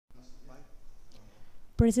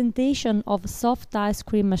representation of soft ice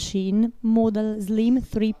cream machine model Slim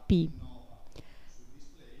 3P.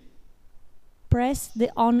 Press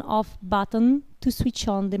the on-off button to switch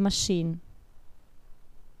on the machine.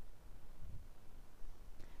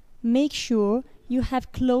 Make sure you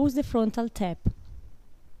have closed the frontal tap.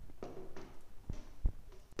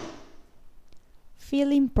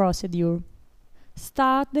 Filling procedure.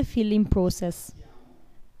 Start the filling process.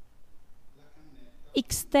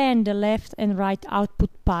 Extend the left and right output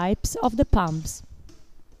pipes of the pumps.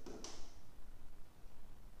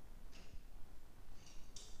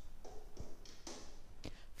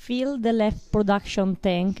 Fill the left production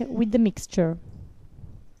tank with the mixture.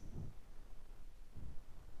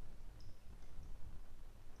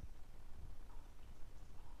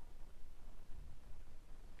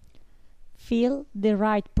 Fill the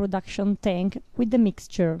right production tank with the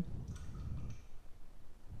mixture.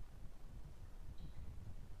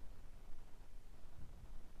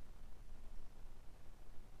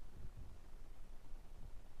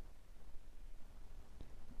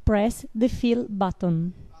 Press the fill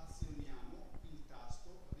button.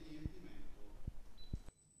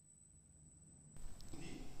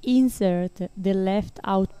 Insert the left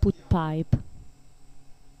output pipe.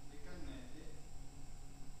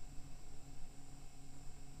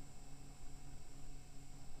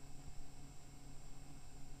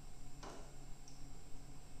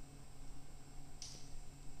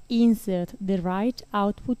 Insert the right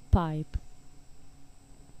output pipe.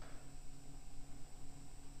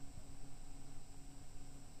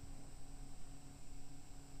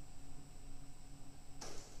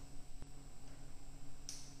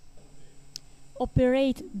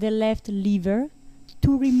 Operate the left lever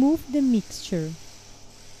to remove the mixture.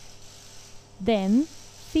 Then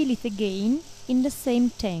fill it again in the same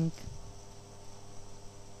tank.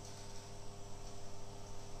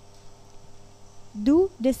 Do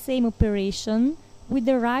the same operation with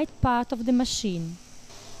the right part of the machine.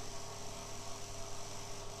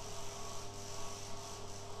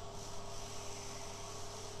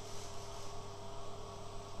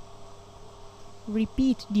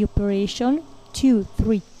 Repeat the operation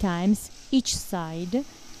 2-3 times each side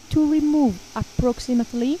to remove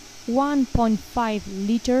approximately 1.5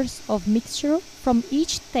 liters of mixture from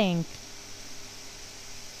each tank.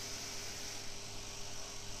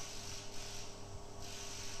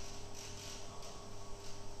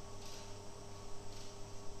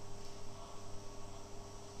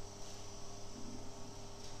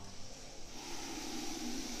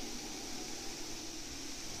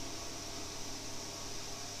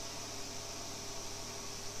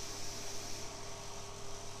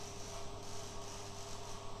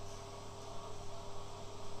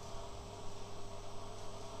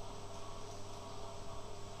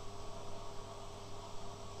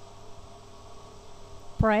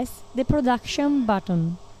 Press the production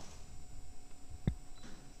button.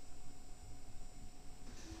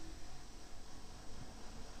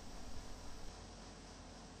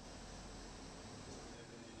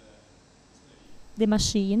 The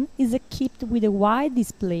machine is equipped with a wide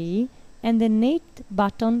display and an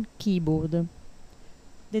 8-button keyboard.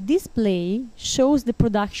 The display shows the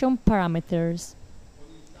production parameters.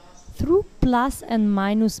 Through plus and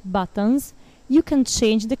minus buttons, you can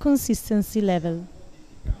change the consistency level.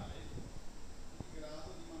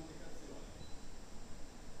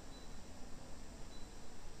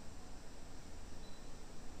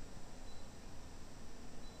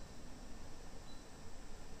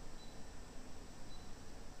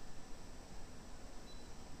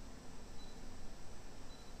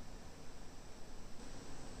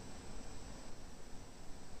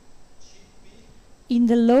 In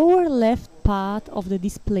the lower left part of the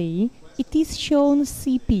display, it is shown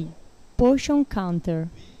CP, portion counter.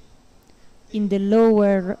 In the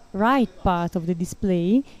lower right part of the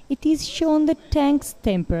display, it is shown the tank's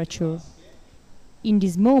temperature. In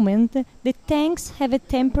this moment, the tanks have a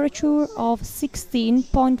temperature of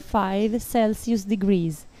 16.5 Celsius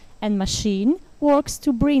degrees, and machine works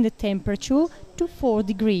to bring the temperature to 4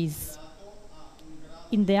 degrees.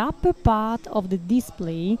 In the upper part of the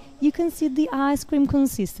display, you can see the ice cream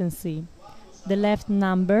consistency. The left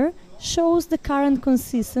number shows the current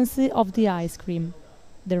consistency of the ice cream.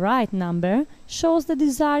 The right number shows the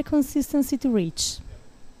desired consistency to reach.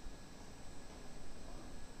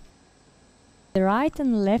 The right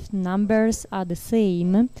and left numbers are the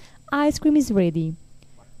same. Ice cream is ready.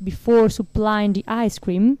 Before supplying the ice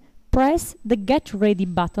cream, press the Get Ready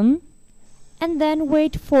button and then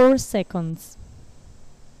wait 4 seconds.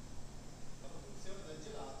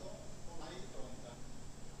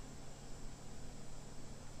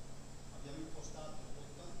 Abbiamo impostato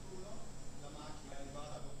 81, la macchina è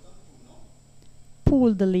arrivata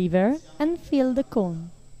pull the lever and fill the cone.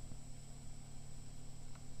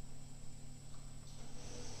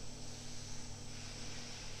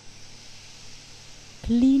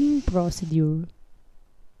 Cleaning procedure.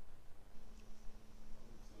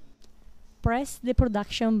 Press the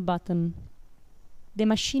production button. The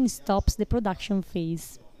machine stops the production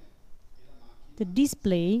phase. The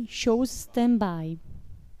display shows standby.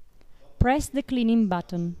 Press the cleaning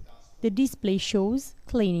button. The display shows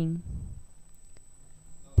cleaning.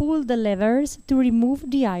 Pull the levers to remove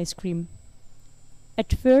the ice cream.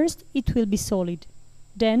 At first it will be solid,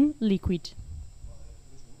 then liquid.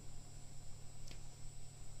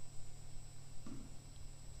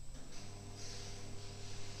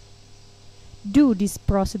 Do this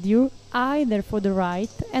procedure either for the right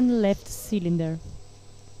and left cylinder.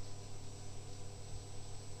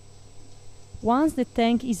 Once the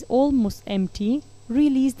tank is almost empty,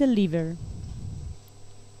 release the lever.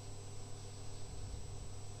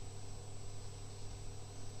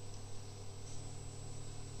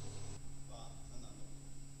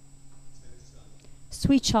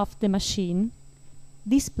 Switch off the machine.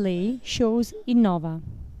 Display shows Innova.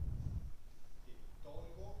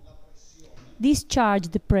 Discharge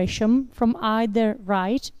the pressure from either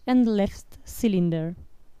right and left cylinder.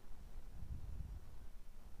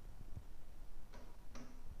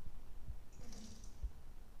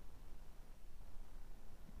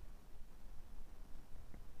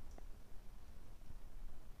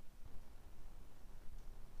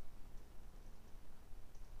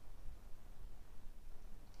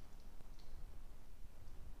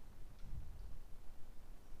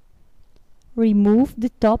 Remove the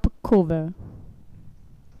top cover.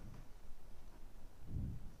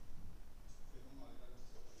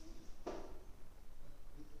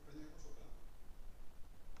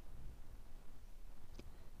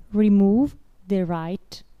 Remove the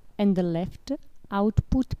right and the left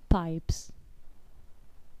output pipes.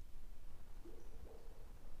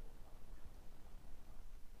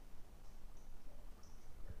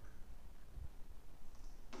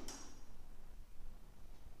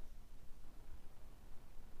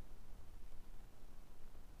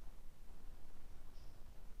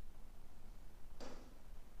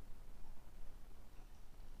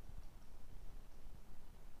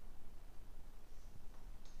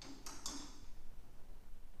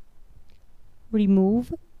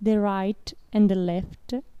 Remove the right and the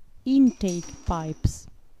left intake pipes.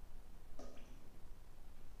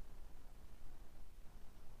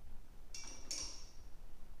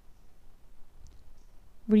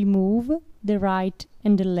 Remove the right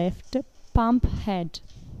and the left pump head.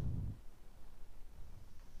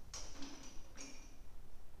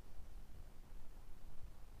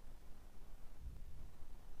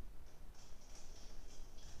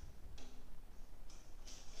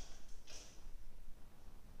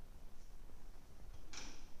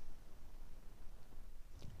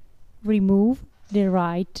 Remove the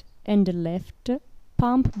right and the left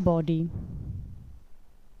pump body.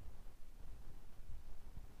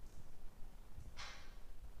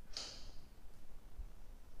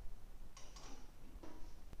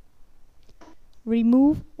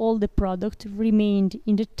 Remove all the product remained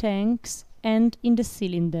in the tanks and in the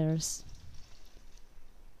cylinders.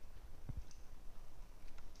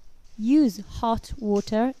 Use hot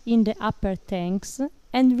water in the upper tanks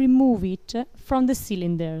and remove it from the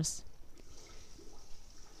cylinders.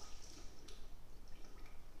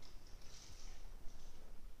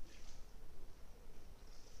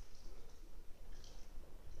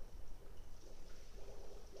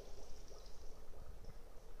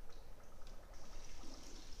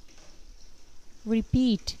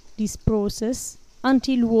 Repeat this process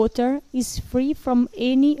until water is free from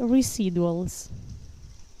any residuals.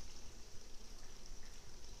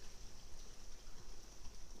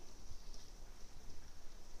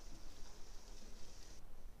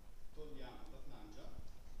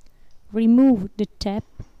 Remove the tap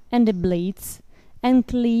and the blades and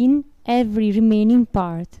clean every remaining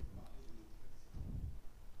part.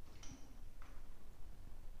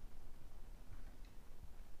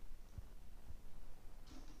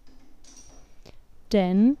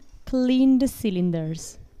 Then clean the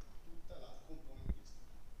cylinders.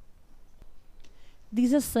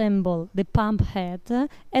 Disassemble the pump head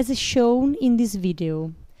as shown in this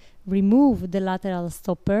video. Remove the lateral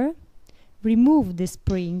stopper, remove the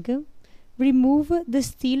spring, remove the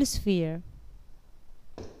steel sphere.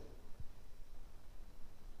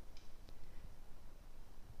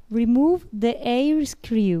 Remove the air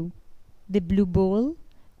screw, the blue ball,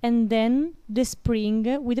 and then the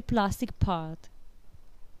spring with the plastic part.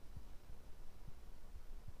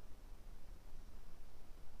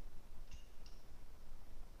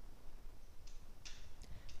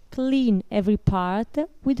 Clean every part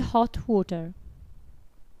with hot water.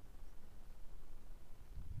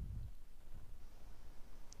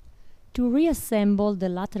 To reassemble the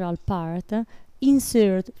lateral part,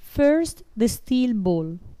 insert first the steel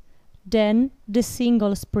ball, then the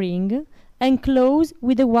single spring, and close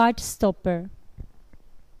with a white stopper.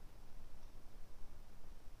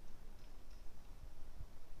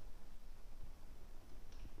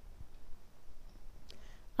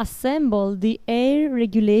 Assemble the air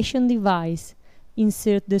regulation device.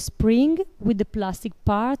 Insert the spring with the plastic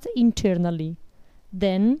part internally,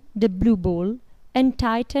 then the blue ball, and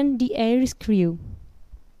tighten the air screw.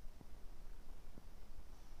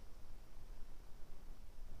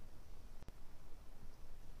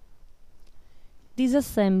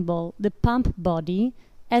 Disassemble the pump body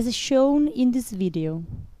as shown in this video.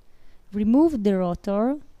 Remove the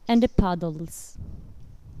rotor and the paddles.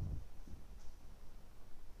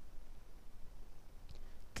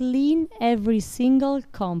 Clean every single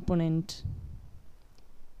component.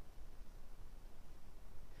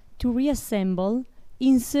 To reassemble,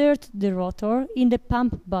 insert the rotor in the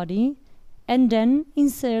pump body and then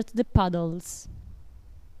insert the paddles.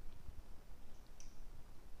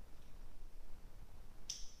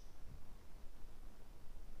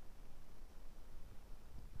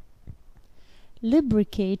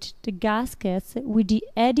 Lubricate the gaskets with the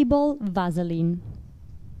edible Vaseline.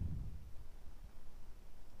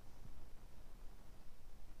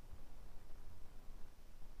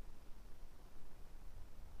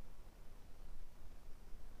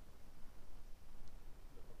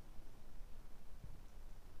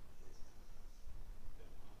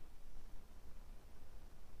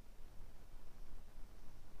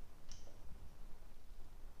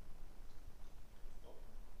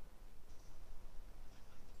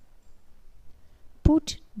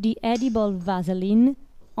 Put the edible Vaseline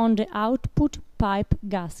on the output pipe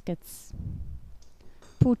gaskets.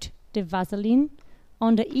 Put the Vaseline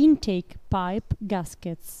on the intake pipe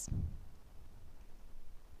gaskets.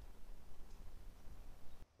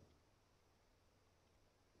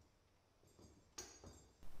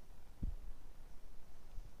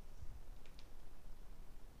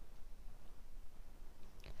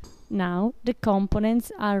 Now the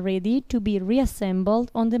components are ready to be reassembled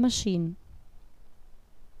on the machine.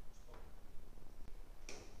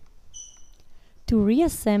 To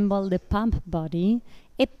reassemble the pump body,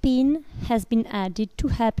 a pin has been added to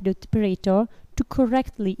help the operator to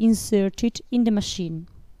correctly insert it in the machine.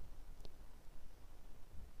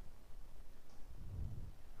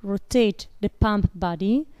 Rotate the pump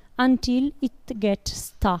body until it gets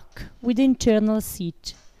stuck with the internal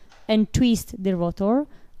seat and twist the rotor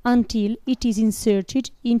until it is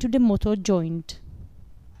inserted into the motor joint.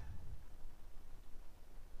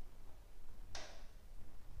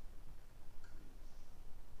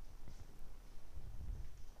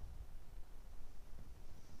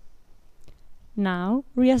 Now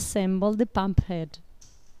reassemble the pump head.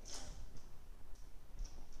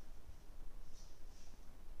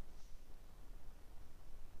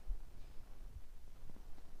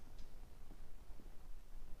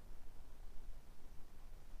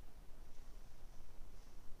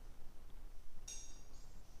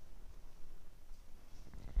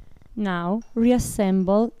 Now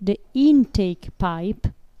reassemble the intake pipe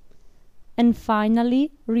and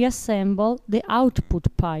finally reassemble the output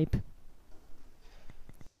pipe.